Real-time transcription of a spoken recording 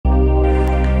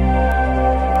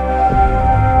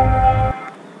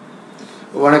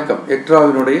வணக்கம்.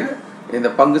 எக்ட்ராவினுடைய இந்த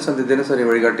பங்கு சந்தை தினசரி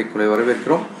வழிகாட்டிக்குள்ளே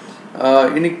வரவேற்கிறோம்.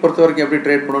 இன்னைக்கு பொறுத்த வரைக்கும் எப்படி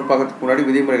ட்ரேட் பண்ணணும்னு பார்க்கறதுக்கு முன்னாடி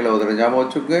விதிமுறைகளை ஒரு ஞாபகம்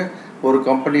வச்சுக்கோங்க. ஒரு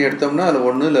கம்பெனி எடுத்தோம்னா அதில்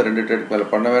 1 இல்லை 2 ட்ரேட் மேலே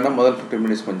பண்ண வேணாம். முதல் 15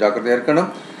 மினிட்ஸ் கொஞ்சம் ஜாக்கிரதையாக இருக்கணும்.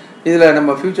 இதில்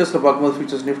நம்ம ஃபியூச்சர்ஸில் பார்க்கும்போது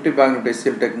features Nifty, bank Nifty,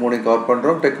 SCL, tech 3 cover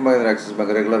பண்ணுறோம். டெக் மஹிந்திரா, ஆக்சிஸ்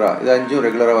பேங்க் ரெகுலராக, இது 5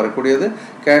 ரெகுலராக வரக்கூடியது.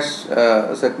 கேஷ்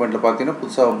செக்மெண்ட்டில் பார்த்தீங்கன்னா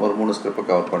புதுசாக ஒரு 3 ஸ்கிரிப்பை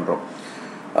கவர் பண்ணுறோம்.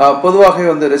 பொதுவாக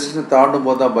ரெசிஸ்டன்ஸ் தாண்டும்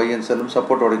போது தான் பை அண்ட் செல்லும்,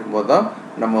 சப்போர்ட் உடைக்கும் போது தான்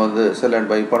நம்ம செல் அண்ட்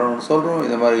பை பண்ணணும்னு சொல்கிறோம்.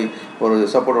 இந்த மாதிரி ஒரு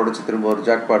சப்போர்ட் உடைச்சி திரும்ப ஒரு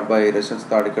ஜாக்பாட் பை, ரெசிஸ்டன்ஸ்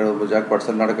தாண்டி கிளம்ப ஜாக்பாட்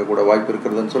செல் நடக்கக்கூட வாய்ப்பு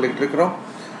இருக்கிறதுன்னு சொல்லிட்டு இருக்கிறோம்.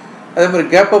 அதே மாதிரி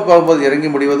கேப் அப் ஆகும்போது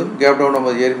இறங்கி முடிவதும், கேப் டவுன்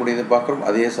ஆகும்போது ஏறி முடிவதும் பார்க்குறோம்.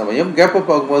 அதே சமயம் கேப்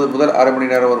அப் ஆகும்போது முதல் அரை மணி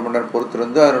நேரம் 1 மணி நேரம்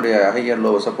பொறுத்திருந்து அதனுடைய ஹை அண்ட்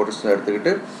லோ சப்போர்ட்ஸ்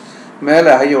எடுத்துக்கிட்டு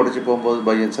மேலே ஹையை உடைச்சி போகும்போது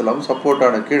பை அண்ட் செல்லாமல்,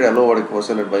 சப்போர்ட்டான கீழே லோ உடைக்கும்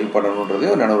செல் அண்ட் பை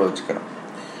பண்ணணுன்றதையும் நினைவு வச்சுக்கணும்.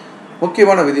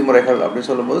 முக்கியமான விதிமுறைகள் அப்படின்னு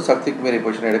சொல்லும்போது, சக்திக்கு மீறி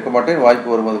பொசிஷன் எடுக்க மாட்டேன், வாய்ப்பு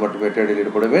வரும்போது மட்டுமே ட்ரேடில்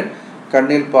ஈடுபடுவேன்,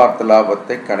 கண்ணில் பார்த்த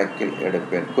லாபத்தை கணக்கில்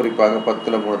எடுப்பேன். குறிப்பாக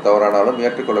 10ல் 3 தவறானாலும்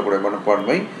ஏற்றுக்கொள்ளக்கூடிய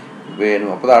மனப்பான்மை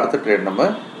வேணும். அப்போ தான் அடுத்த ட்ரேட் நம்ம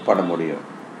பண்ண முடியும்.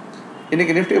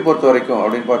 இன்றைக்கி நிஃப்டியை பொறுத்த வரைக்கும்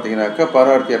அப்படின்னு பார்த்தீங்கன்னாக்கா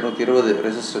 16,220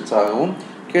 ரெசிஸ்டன்ஸ் ஆகவும்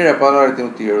கீழே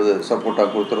 16,170 சப்போர்ட்டாக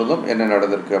கொடுத்துருந்தோம். என்ன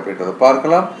நடந்திருக்கு அப்படின்றத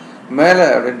பார்க்கலாம். மேலே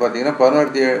அப்படின்னு பார்த்தீங்கன்னா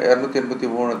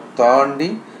 16,283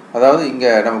 தாண்டி, அதாவது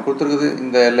இங்கே நம்ம கொடுத்துருக்குது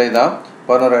இந்த எல்லை தான்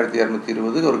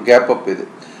 16,220 ஒரு கேப் அப். இது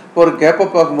இப்போ ஒரு கேப்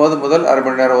அப் ஆகும்போது முதல் அரை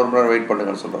மணி நேரம் 1 மணி நேரம் வெயிட்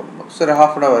பண்ணுங்கன்னு சொல்கிறோம். சரி,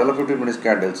 ½ அன் ஹவர் இல்லை 15 மினிட்ஸ்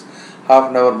கேண்டில்ஸ், ½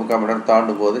 அன் ஹவர் 3/4 மணி நேரம்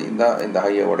தாண்டும் போது இந்த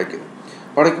ஹையை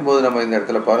உடைக்கும் போது நம்ம இந்த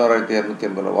இடத்துல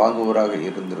 16,280 வாங்குவராக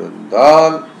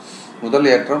இருந்திருந்தால் முதல்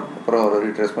ஏற்றம், அப்புறம் ஒரு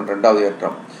ரீட்ரேஸ்மெண்ட், ரெண்டாவது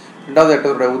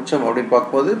ஏற்றத்துடைய உச்சம் அப்படின்னு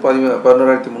பார்க்கும்போது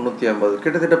 11,350,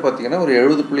 கிட்டத்தட்ட பார்த்தீங்கன்னா ஒரு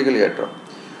 70 புள்ளிகள் ஏற்றம்.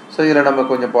 ஸோ இதில் நம்ம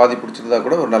கொஞ்சம் பாதி பிடிச்சிருந்தா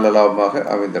கூட ஒரு நல்ல லாபமாக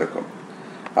அமைந்திருக்கும்.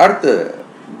 அடுத்து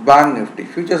பேங்க் நிஃப்டி,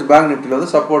 ஃபியூச்சர்ஸ் பேங்க் நிஃப்டியில்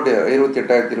சப்போர்ட்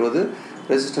 28,020,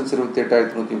 ரெசிஸ்டன்ஸ்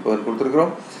 28,130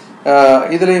 கொடுத்துருக்குறோம்.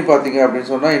 இதுலேயும் பார்த்தீங்க அப்படின்னு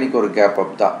சொன்னால் இன்றைக்கி ஒரு கேப்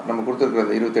அப் தான் நம்ம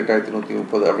கொடுத்துருக்குறது.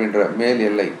 28,130 அப்படின்ற மேல்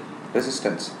எல்லை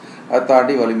ரெசிஸ்டன்ஸ் அதை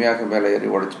தாண்டி வலிமையாக மேலே ஏறி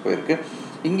உடைச்சி போயிருக்கு.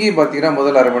 இங்கேயும் பார்த்தீங்கன்னா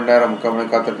முதல் அரை மணி நேரம் 3/4 மணி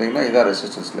நேரம் காத்திருந்தீங்கன்னா இதான்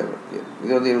ரெசிஸ்டன்ஸ் லெவல்.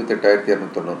 இது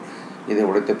 28,290. இதை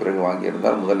உடைத்த பிறகு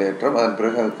வாங்கியிருந்தால் முதல் ஏற்றம், அதன்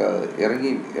பிறகு அதுக்கு இறங்கி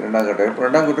இரண்டாம்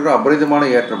கட்டம் அபரிதமான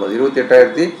ஏற்றம். அது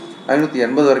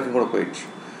 28,580 வரைக்கும் கூட போயிடுச்சு.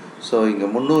 ஸோ இங்கே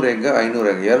 300 எங்கே, 500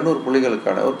 எங்கே, 200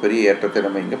 புள்ளிகளுக்கான ஒரு பெரிய ஏற்றத்தை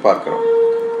நம்ம இங்கே பார்க்குறோம்.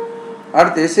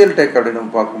 அடுத்து எஸ்சிஎல் டெக் அப்படின்னு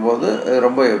நம்ம பார்க்கும்போது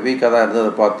ரொம்ப வீக்காக தான் இருந்தது.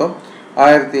 அதை பார்த்தோம்.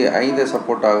 1005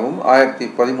 சப்போர்ட் ஆகவும்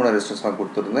 1013 ரெசிஸ்டன்ஸாக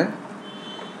கொடுத்துருந்தேன்.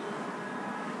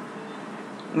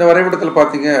 இந்த வரைபடத்தில்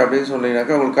பார்த்தீங்க அப்படின்னு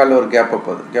சொன்னீங்கன்னாக்கா உங்களுக்கு காலையில் ஒரு கேப்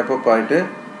அப் ஆகிட்டு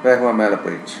வேகமாக மேலே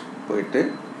போயிட்டு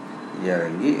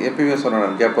இறங்கி, எப்பயுமே சொன்னேன்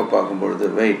நான், கேப் அப் ஆகும்பொழுது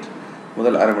வெயிட்,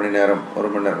 முதல் அரை மணி நேரம் 1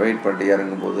 மணி நேரம் வெயிட் பண்ணிட்டு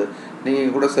இறங்கும்போது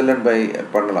நீங்கள் கூட செல் அண்ட் பை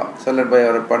பண்ணலாம். செல் அண்ட் பை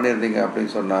அவரை பண்ணியிருந்தீங்க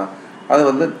அப்படின்னு சொன்னால் அது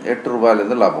 8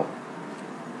 ரூபாயிலேருந்து லாபம்.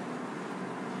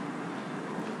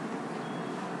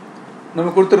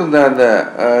 நம்ம கொடுத்துருந்த அந்த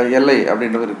எல்லை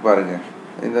அப்படின்றது இருக்கு பாருங்கள்,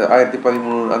 இந்த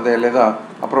 1013 அந்த எல்லை தான்.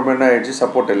 அப்புறம் என்ன ஆயிடுச்சு,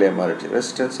 சப்போர்ட் எல்லையாக மாறிடுச்சு,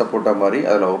 ரெசிஸ்டன்ஸ் சப்போர்ட்டாக மாறி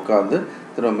அதில் உட்காந்து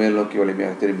திரும்ப மேல் நோக்கி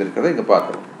வலிமையாக திரும்பி இருக்கிறத இங்கே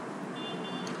பார்க்குறோம்.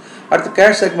 அடுத்து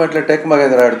கேஷ் செக்மெண்ட்டில் டெக்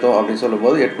மஹிந்திரா எடுத்தோம் அப்படின்னு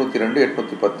சொல்லும்போது 802,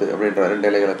 810 அப்படின்ற 2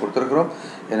 இலைகளை கொடுத்துருக்குறோம்.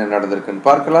 என்ன நடந்திருக்குன்னு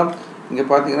பார்க்கலாம். இங்கே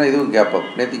பார்த்தீங்கன்னா இதுவும் கேப் அப்.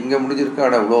 நேற்று இங்கே முடிஞ்சிருக்கு,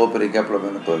 ஆனால் இவ்வளோ பெரிய கேப்பில்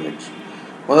மேலே துவங்கிடுச்சு.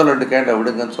 முதல் 2 கேண்டை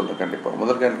விடுங்கன்னு சொல்கிறேன். கண்டிப்பாக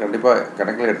முதல் கேண்ட் கண்டிப்பாக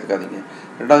கணக்கில் எடுத்துக்காதீங்க.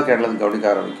 ரெண்டாவது கேண்டில் கவனிக்க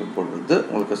ஆரம்பிக்கும் பொழுது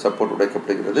உங்களுக்கு சப்போர்ட்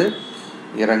உடைக்கப்படுகிறது,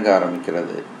 இறங்க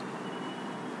ஆரம்பிக்கிறது.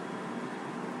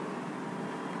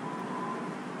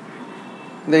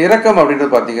 இந்த இறக்கம்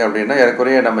அப்படின்றது பார்த்தீங்க அப்படின்னா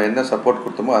ஏறக்குறைய நம்ம என்ன சப்போர்ட்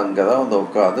கொடுத்தோமோ அங்கே தான்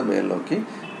உட்காந்து மேல் நோக்கி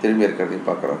திரும்பி இருக்கிறதையும்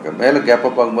பார்க்குறோம். மேலே கேப்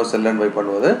அப் ஆகும்போது செல் அண்ட் பை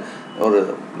பண்ணுவது ஒரு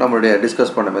நம்மளுடைய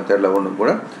டிஸ்கஸ் பண்ண மெத்தடில் ஒன்றும்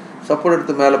கூட. சப்போர்ட்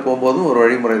எடுத்து மேலே போகும்போதும் ஒரு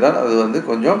வழிமுறை தான். அது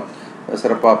கொஞ்சம்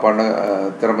சிறப்பாக பண்ண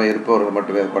திறமை இருப்பவர்கள்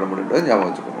மட்டுமே பண்ண முடியுன்றது ஞாபகம்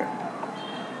வச்சுக்கோங்க.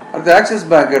 அடுத்து ஆக்சிஸ்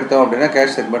பேங்க் எடுத்தோம் அப்படின்னா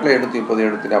கேஷ் செக்மெண்ட்டில் 730,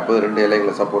 740 2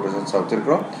 இலைகளை சப்போர்ட் ரெசிஸ்டன்ஸாக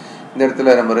வச்சுருக்கிறோம். இந்த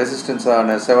இடத்துல நம்ம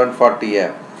ரெசிஸ்டன்ஸான 740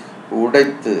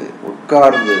 உடைத்து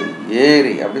உட்கார்ந்து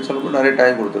ஏறி அப்படின்னு சொல்லும்போது நிறைய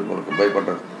டைம் கொடுத்துருக்கு உங்களுக்கு பை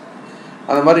பண்ணுறது.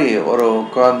 அந்த மாதிரி ஒரு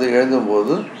உட்கார்ந்து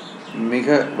எழுந்தும்போது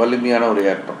மிக வலிமையான ஒரு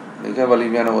ஏற்றம்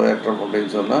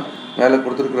அப்படின்னு சொன்னால் மேலே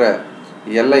கொடுத்துருக்குற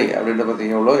எல்லை அப்படின்ற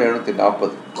பார்த்தீங்க எவ்வளோ, 740.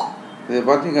 இது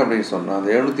பார்த்தீங்க அப்படின்னு சொன்னால் அந்த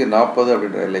 740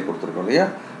 அப்படின்ற எல்லை கொடுத்துருக்கோம் இல்லையா,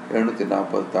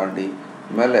 740 தாண்டி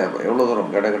மேலே எவ்வளோ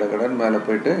தூரம் கடன்னு மேலே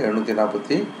போயிட்டு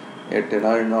 748,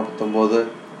 449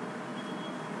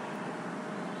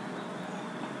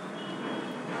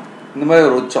 இந்த மாதிரி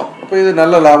ஒரு உச்சம். அப்போ இது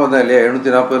நல்ல லாபம் தான் இல்லையா.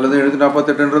 740லேருந்து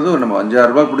 748ன்றது நம்ம 5,000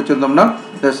 ரூபாய் பிடிச்சிருந்தோம்னா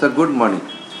that's a good money.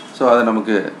 So அதை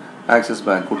நமக்கு ஆக்சிஸ்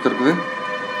பேங்க் கொடுத்துருக்குது.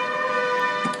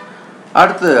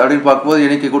 அடுத்து அப்படின்னு பார்க்கும்போது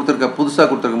இன்றைக்கி புதுசாக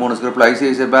கொடுத்துருக்க 3 ஸ்கிரிப்பில்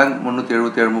ஐசிஐசிஐ பேங்க்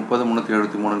 377, 30,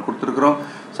 373 கொடுத்துருக்குறோம்.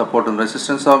 சப்போர்ட் அண்ட்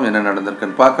ரெசிஸ்டன்ஸ் ஆகும். என்ன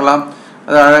நடந்திருக்குன்னு பார்க்கலாம்.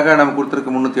 அது அழகாக நம்ம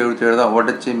கொடுத்துருக்கு 377 தான்.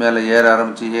 உடச்சி மேலே ஏற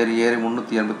ஆரம்பித்து ஏறி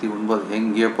 389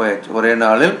 எங்கேயோ போயாச்சு. ஒரே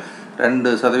நாளில்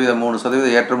 2%, 3%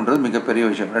 ஏற்றம்ன்றது மிகப்பெரிய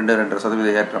விஷயம்.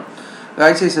 2.5% ஏற்றம்.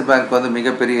 ஐசிஐசிஐ பேங்க் வந்து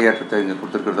மிகப்பெரிய ஏற்றத்தை இங்கே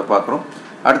கொடுத்துருக்கிறத பார்க்குறோம்.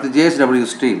 அடுத்து ஜேஎஸ்டபிள்யூ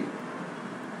ஸ்டீல்,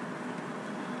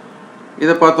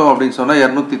 இதை பார்த்தோம் அப்படின்னு சொன்னால்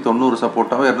 290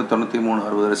 சப்போர்ட்டாகவும்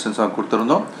 293.60 ரெசிஸ்டன்ஸாக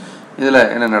கொடுத்துருந்தோம். இதில்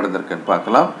என்ன நடந்திருக்குன்னு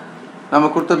பார்க்கலாம். நம்ம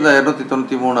கொடுத்துருந்த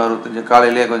 293.65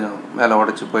 காலையிலேயே கொஞ்சம் மேலே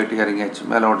உடச்சி போயிட்டு இறங்கியாச்சு.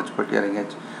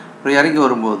 அப்புறம் இறங்கி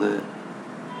வரும்போது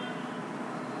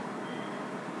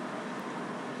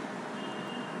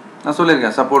நான்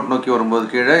சொல்லியிருக்கேன், சப்போர்ட் நோக்கி வரும்போது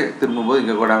கீழே திரும்பும்போது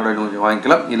இங்கே கூட கொஞ்சம்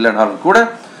வாங்கிக்கலாம். இல்லைனாலும் கூட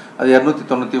அது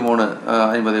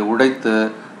 293.50 உடைத்து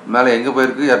மேலே எங்கே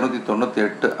போயிருக்கு,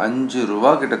 298.5 ரூபா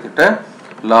கிட்டத்தட்ட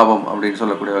லாபம் அப்படின்னு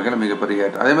சொல்லக்கூடிய வகையில் மிகப்பெரிய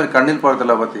ஏற்றம். அதே மாதிரி கண்ணில் பார்த்த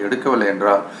லாபத்தை எடுக்கவில்லை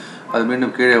என்றால் அது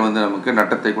மீண்டும் கீழே வந்து நமக்கு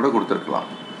நட்டத்தை கூட கொடுத்துருக்கலாம்.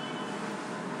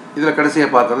 இதில் கடைசியாக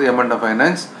பார்க்குறது M&M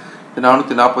ஃபைனான்ஸ். இது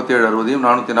 447.60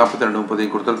 442.30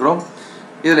 கொடுத்துருக்குறோம்.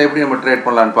 இதில் எப்படி நம்ம ட்ரேட்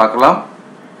பண்ணலான்னு பார்க்கலாம்.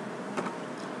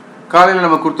 காலையில்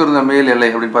நம்ம கொடுத்துருந்த மேல் எல்லை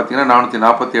அப்படின்னு பார்த்தீங்கன்னா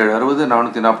 447.60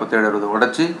 447.60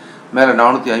 உடச்சி மேலே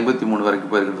 453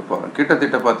 வரைக்கும் போயிருக்கிறது போகிறோம்.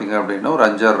 கிட்டத்தட்ட பார்த்தீங்க அப்படின்னா ஒரு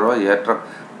 5,000 ரூபா ஏற்றம்,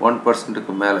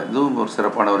 1%க்கு மேலே. இதுவும் ஒரு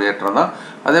சிறப்பான ஒரு ஏற்றம் தான்.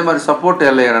 அதே மாதிரி சப்போர்ட்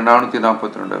எல்லையான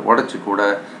 442 உடச்சி கூட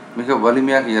மிக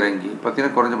வலிமையாக இறங்கி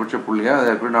பார்த்தீங்கன்னா குறைஞ்சபட்ச புள்ளியாக அது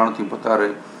எப்படி 436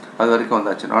 அது வரைக்கும்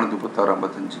வந்தாச்சு.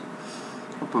 436.55.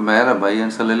 இப்போ மேலே பை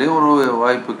அண்ட் செல்லையும் ஒரு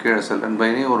வாய்ப்பு, கீழே செல் அண்ட்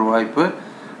பைலையும் ஒரு வாய்ப்பு.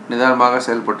 நிதானமாக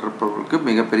செயல்பட்டிருப்பவர்களுக்கு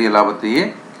மிகப்பெரிய லாபத்தையே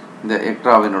இந்த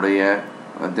எக்ட்ராவினுடைய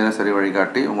தினசரி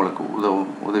வழிகாட்டி உங்களுக்கு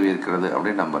உதவி இருக்கிறது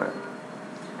அப்படின்னு நம்புகிறேன்.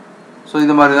 ஸோ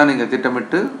இந்த மாதிரி தான் நீங்கள்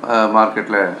திட்டமிட்டு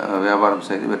மார்க்கெட்டில் வியாபாரம்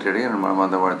செய்து வெற்றியடைய நம்ம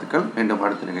அந்த வாழ்த்துக்கள். மீண்டும்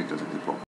அடுத்த நிகழ்ச்சியில் சந்திப்போம்.